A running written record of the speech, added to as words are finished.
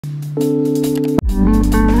Hi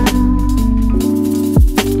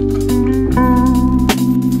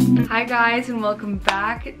guys, and welcome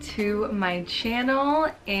back to my channel.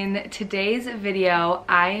 In today's video,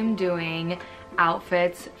 I am doing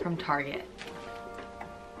outfits from Target.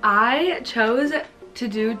 I chose to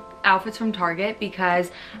do outfits from Target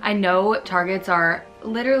because I know Targets are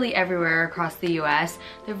literally everywhere across the US.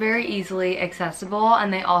 They're very easily accessible,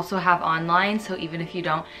 and they also have online, so even if you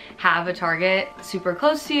don't have a Target super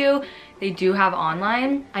close to you, they do have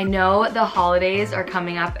online. I know the holidays are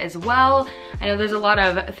coming up as well. I know there's a lot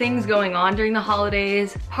of things going on during the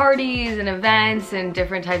holidays, parties and events and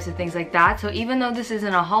different types of things like that. So even though this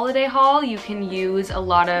isn't a holiday haul, you can use a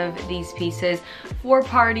lot of these pieces for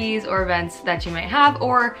parties or events that you might have,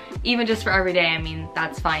 or even just for every day. I mean,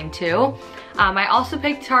 that's fine too. I also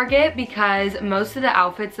picked Target because most of the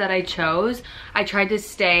outfits that I chose, I tried to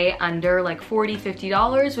stay under like $40,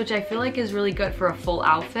 $50, which I feel like is really good for a full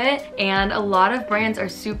outfit. And a lot of brands are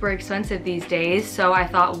super expensive these days, so I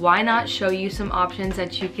thought, why not show you some options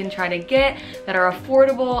that you can try to get that are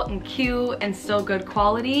affordable and cute and still good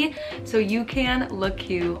quality, so you can look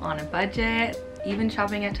cute on a budget, even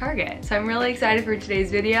shopping at Target. So I'm really excited for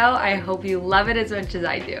today's video. I hope you love it as much as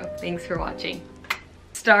I do. Thanks for watching.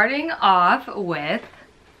 Starting off with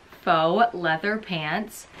faux leather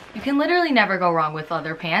pants. You can literally never go wrong with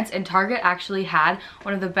leather pants, and Target actually had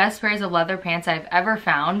one of the best pairs of leather pants I've ever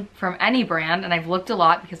found from any brand, and I've looked a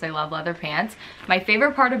lot because I love leather pants. My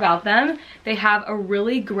favorite part about them, they have a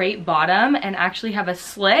really great bottom and actually have a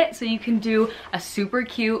slit, so you can do a super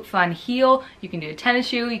cute fun heel, you can do a tennis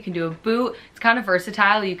shoe, you can do a boot. It's kind of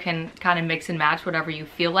versatile. You can kind of mix and match whatever you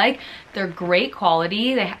feel like. They're great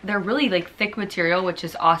quality. They're really like thick material, which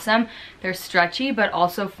is awesome. They're stretchy but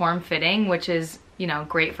also form-fitting, which is, you know,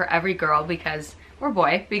 great for every girl because, or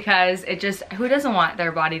boy, because it just, who doesn't want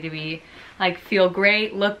their body to be like, feel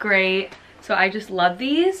great, look great? So I just love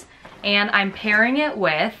these, and I'm pairing it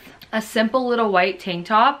with a simple little white tank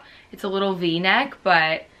top. It's a little V-neck,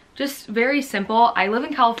 but just very simple. I live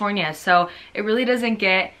in California, so it really doesn't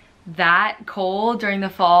get that cold during the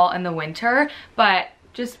fall and the winter, but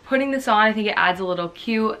just putting this on, I think it adds a little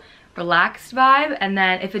cute, relaxed vibe. And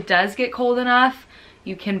then if it does get cold enough,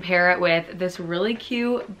 you can pair it with this really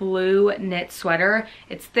cute blue knit sweater.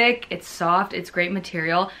 It's thick, it's soft, it's great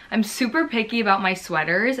material. I'm super picky about my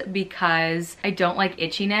sweaters because I don't like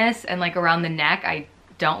itchiness, and like around the neck, I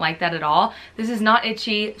don't like that at all. This is not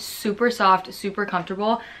itchy, super soft, super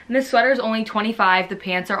comfortable. And this sweater is only $25, the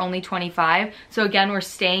pants are only $25. So again, we're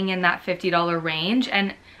staying in that $50 range.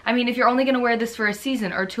 And I mean, if you're only gonna wear this for a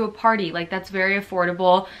season or to a party, like that's very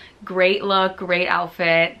affordable, great look, great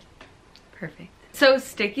outfit, perfect. So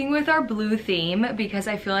sticking with our blue theme, because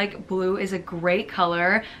I feel like blue is a great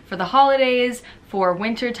color for the holidays, for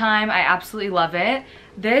winter time. I absolutely love it.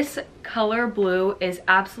 This color blue is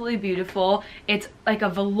absolutely beautiful. It's like a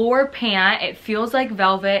velour pant. It feels like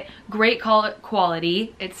velvet, great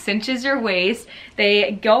quality. It cinches your waist.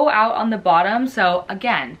 They go out on the bottom, so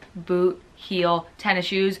again, boot, heel, tennis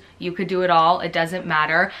shoes, you could do it all, it doesn't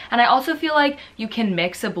matter. And I also feel like you can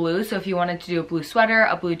mix a blue, so if you wanted to do a blue sweater,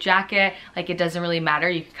 a blue jacket, like it doesn't really matter,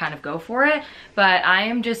 you could kind of go for it. But I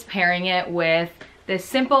am just pairing it with this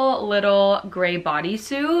simple little gray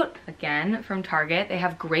bodysuit, again from Target. They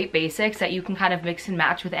have great basics that you can kind of mix and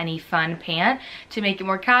match with any fun pant to make it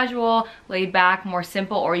more casual, laid back, more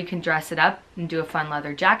simple, or you can dress it up and do a fun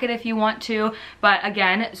leather jacket if you want to. But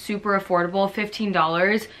again, super affordable,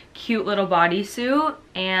 $15, cute little bodysuit,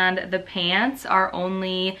 and the pants are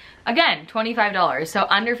only, again, $25. So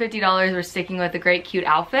under $50, we're sticking with a great cute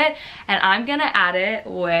outfit, and I'm gonna add it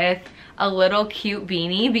with a little cute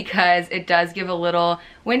beanie because it does give a little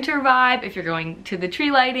winter vibe if you're going to the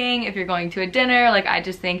tree lighting, if you're going to a dinner. Like, I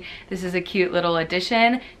just think this is a cute little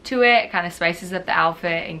addition to it. It kind of spices up the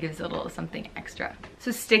outfit and gives it a little something extra.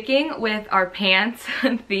 So sticking with our pants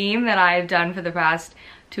theme that I've done for the past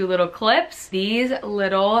two little clips, these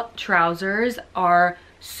little trousers are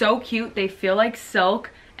so cute. They feel like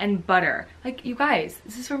silk and butter. Like, you guys,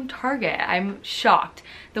 this is from Target. I'm shocked.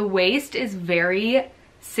 The waist is very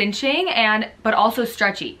cinching but also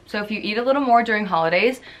stretchy. So if you eat a little more during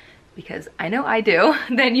holidays, because I know I do,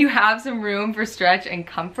 then you have some room for stretch and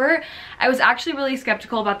comfort. I was actually really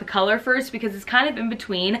skeptical about the color first because it's kind of in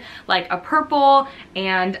between like a purple,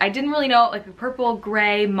 and I didn't really know, like a purple,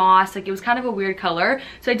 gray, moss, like it was kind of a weird color.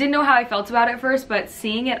 So I didn't know how I felt about it first, but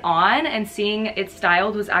seeing it on and seeing it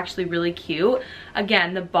styled was actually really cute.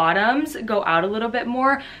 Again, the bottoms go out a little bit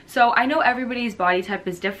more. So I know everybody's body type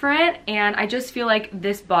is different, and I just feel like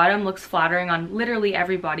this bottom looks flattering on literally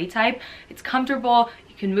every body type. It's comfortable.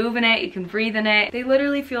 You can move in it, you can breathe in it. They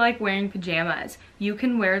literally feel like wearing pajamas. You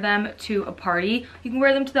can wear them to a party, you can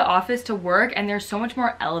wear them to the office, to work, and they're so much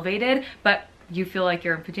more elevated, but you feel like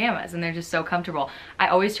you're in pajamas and they're just so comfortable. I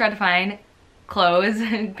always try to find clothes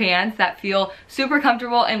and pants that feel super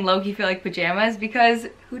comfortable and low-key feel like pajamas, because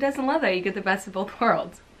who doesn't love that? You get the best of both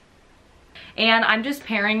worlds. And I'm just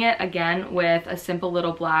pairing it again with a simple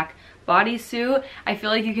little black bodysuit. I feel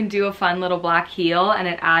like you can do a fun little black heel and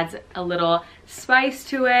it adds a little spice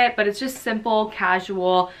to it, but it's just simple,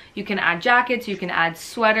 casual. You can add jackets, you can add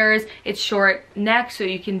sweaters. It's short neck, so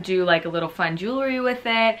you can do like a little fun jewelry with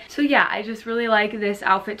it. So yeah, I just really like this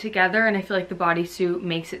outfit together, and I feel like the bodysuit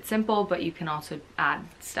makes it simple, but you can also add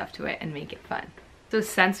stuff to it and make it fun. So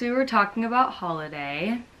since we were talking about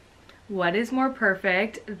holiday, what is more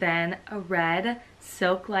perfect than a red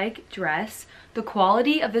silk-like dress? The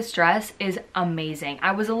quality of this dress is amazing.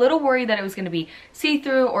 I was a little worried that it was gonna be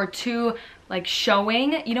see-through or too like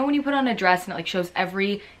showing. You know when you put on a dress and it like shows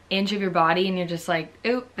every inch of your body and you're just like,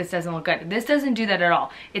 ooh, this doesn't look good. This doesn't do that at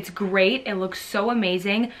all. It's great. It looks so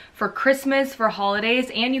amazing for Christmas, for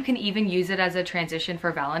holidays, and you can even use it as a transition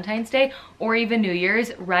for Valentine's Day or even New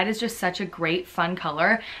Year's. Red is just such a great, fun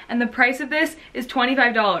color. And the price of this is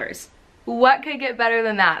 $25. What could get better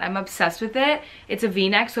than that? I'm obsessed with it. It's a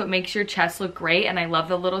v-neck, so it makes your chest look great, and I love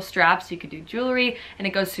the little straps. You could do jewelry, and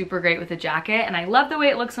it goes super great with a jacket, and I love the way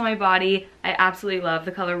it looks on my body. I absolutely love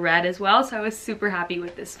the color red as well, so I was super happy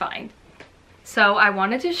with this find. So I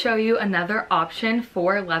wanted to show you another option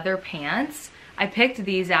for leather pants. I picked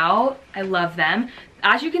these out. I love them.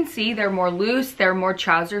 As you can see, they're more loose, they're more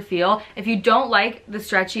trouser feel. If you don't like the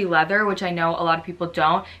stretchy leather, which I know a lot of people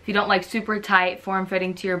don't, if you don't like super tight,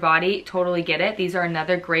 form-fitting to your body, totally get it. These are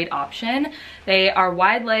another great option. They are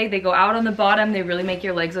wide leg, they go out on the bottom, they really make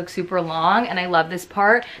your legs look super long, and I love this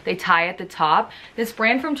part. They tie at the top. This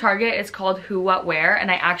brand from Target is called Who What Wear, and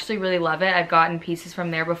I actually really love it. I've gotten pieces from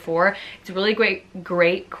there before. It's really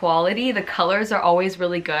great quality. The colors are always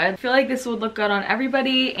really good. I feel like this would look good on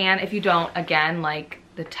everybody, and if you don't, again, like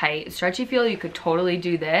the tight stretchy feel, you could totally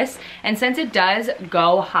do this. And since it does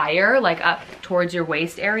go higher, like up towards your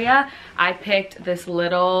waist area, I picked this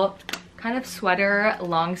little kind of sweater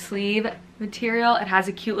long sleeve material. It has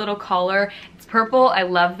a cute little collar. It's purple. I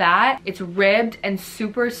love that. It's ribbed and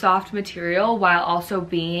super soft material while also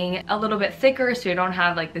being a little bit thicker, so you don't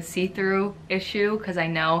have like the see-through issue, because I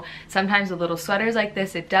know sometimes with little sweaters like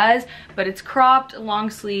this it does, but it's cropped, long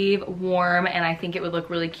sleeve, warm, and I think it would look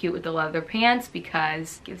really cute with the leather pants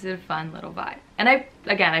because it gives it a fun little vibe. And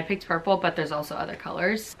I picked purple, but there's also other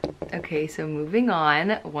colors. Okay, so moving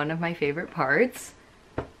on, one of my favorite parts,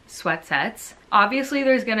 sweat sets. Obviously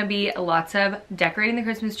there's gonna be lots of decorating the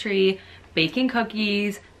Christmas tree, baking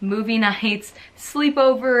cookies, movie nights,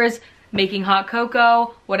 sleepovers, making hot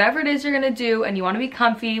cocoa, whatever it is you're gonna do, and you wanna be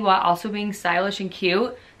comfy while also being stylish and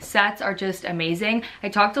cute. Sets are just amazing. I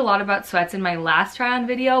talked a lot about sweats in my last try on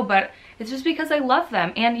video, but it's just because I love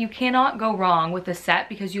them, and you cannot go wrong with a set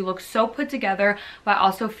because you look so put together while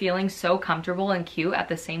also feeling so comfortable and cute at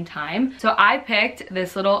the same time. So I picked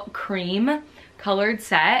this little cream colored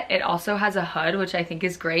set. It also has a hood, which I think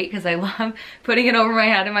is great because I love putting it over my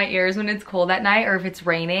head and my ears when it's cold at night, or if it's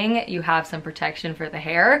raining, you have some protection for the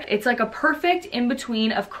hair. It's like a perfect in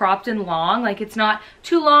between of cropped and long. Like it's not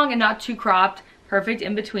too long and not too cropped. Perfect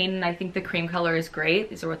in between, and I think the cream color is great.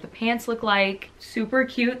 These are what the pants look like. Super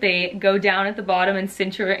cute. They go down at the bottom and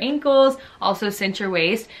cinch your ankles, also cinch your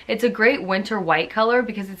waist. It's a great winter white color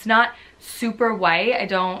because it's not super white. I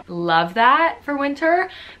don't love that for winter,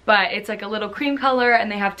 but it's like a little cream color,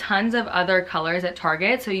 and they have tons of other colors at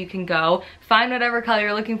Target, so you can go find whatever color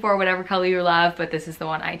you're looking for, whatever color you love, but this is the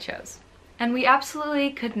one I chose. And we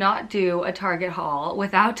absolutely could not do a Target haul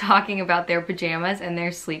without talking about their pajamas and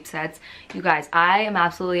their sleep sets. You guys, I am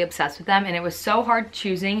absolutely obsessed with them, and it was so hard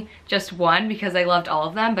choosing just one because I loved all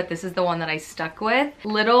of them, but this is the one that I stuck with.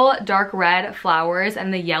 Little dark red flowers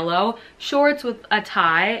and the yellow shorts with a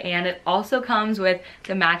tie, and it also comes with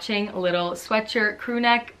the matching little sweatshirt crew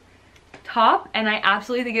neck top, and I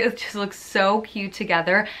absolutely think it just looks so cute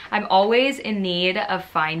together. I'm always in need of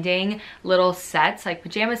finding little sets, like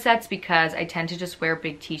pajama sets, because I tend to just wear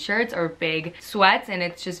big t-shirts or big sweats, and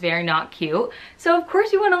it's just very not cute. So of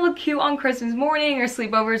course you want to look cute on Christmas morning or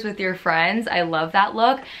sleepovers with your friends. I love that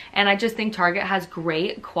look, and I just think Target has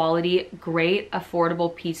great quality, great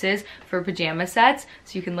affordable pieces for pajama sets,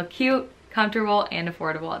 so you can look cute, comfortable, and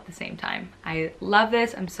affordable at the same time. I love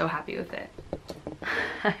this. I'm so happy with it.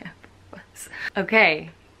 Okay,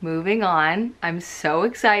 moving on. I'm so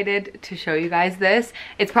excited to show you guys this.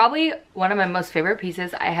 It's probably one of my most favorite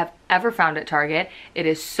pieces I have ever found at Target. It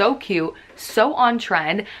is so cute, so on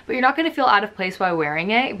trend, but you're not gonna feel out of place while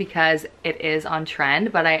wearing it because it is on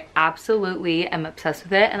trend, but I absolutely am obsessed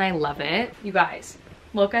with it and I love it. You guys,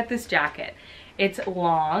 look at this jacket. It's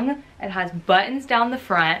long, it has buttons down the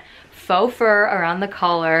front, faux fur around the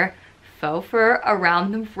collar, faux fur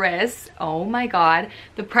around the wrist. Oh my god.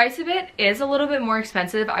 The price of it is a little bit more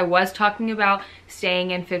expensive. I was talking about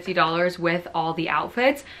staying in $50 with all the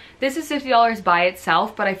outfits. This is $50 by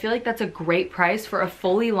itself, but I feel like that's a great price for a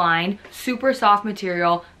fully lined, super soft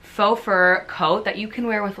material, faux fur coat that you can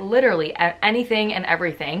wear with literally anything and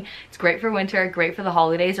everything. It's great for winter, great for the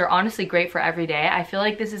holidays, or honestly great for every day. I feel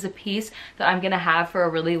like this is a piece that I'm gonna have for a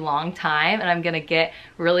really long time and I'm gonna get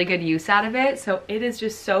really good use out of it. So it is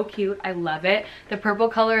just so cute. I love it. The purple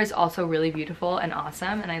color is also really beautiful and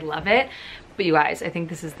awesome and I love it. But you guys, I think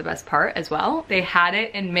this is the best part as well. They had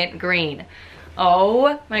it in mint green.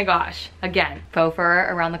 Oh my gosh. Again, faux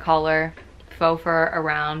fur around the collar, faux fur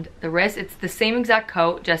around the wrist. It's the same exact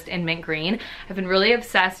coat, just in mint green. I've been really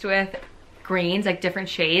obsessed with greens, like different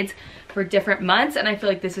shades for different months, and I feel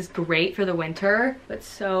like this is great for the winter, but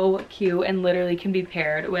so cute and literally can be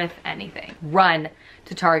paired with anything. Run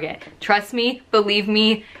to Target. Trust me, believe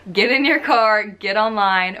me, get in your car, get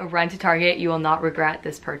online, run to Target. You will not regret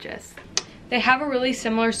this purchase. They have a really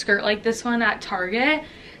similar skirt like this one at Target,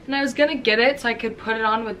 and I was gonna get it so I could put it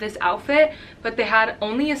on with this outfit, but they had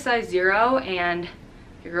only a size 0 and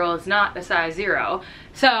your girl is not a size 0.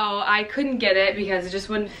 So I couldn't get it because it just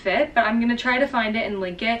wouldn't fit, but I'm gonna try to find it and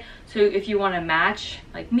link it. So if you wanna match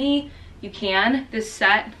like me, you can. This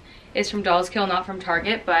set is from Dolls Kill, not from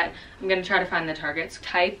Target, but I'm gonna try to find the Target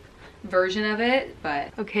type version of it.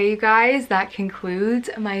 But okay, you guys, that concludes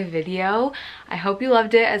my video. I hope you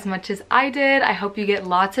loved it as much as I did. I hope you get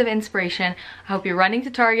lots of inspiration. I hope you're running to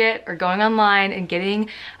Target or going online and getting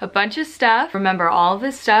a bunch of stuff. Remember, all of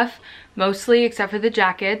this stuff, mostly except for the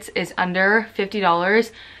jackets, is under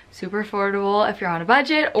 $50. Super affordable if you're on a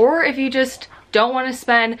budget, or if you just don't want to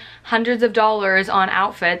spend hundreds of dollars on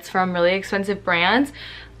outfits from really expensive brands.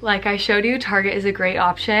 Like I showed you, Target is a great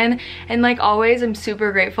option. And like always, I'm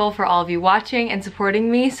super grateful for all of you watching and supporting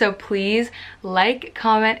me. So please like,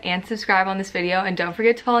 comment, and subscribe on this video. And don't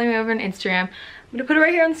forget to follow me over on Instagram. I'm gonna put it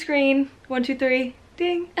right here on the screen. 1, 2, 3,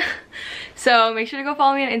 ding. So make sure to go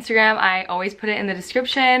follow me on Instagram. I always put it in the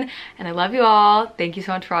description. And I love you all. Thank you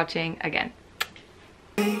so much for watching again.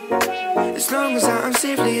 As long as I'm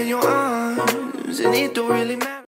safely in your arms, and it don't really matter.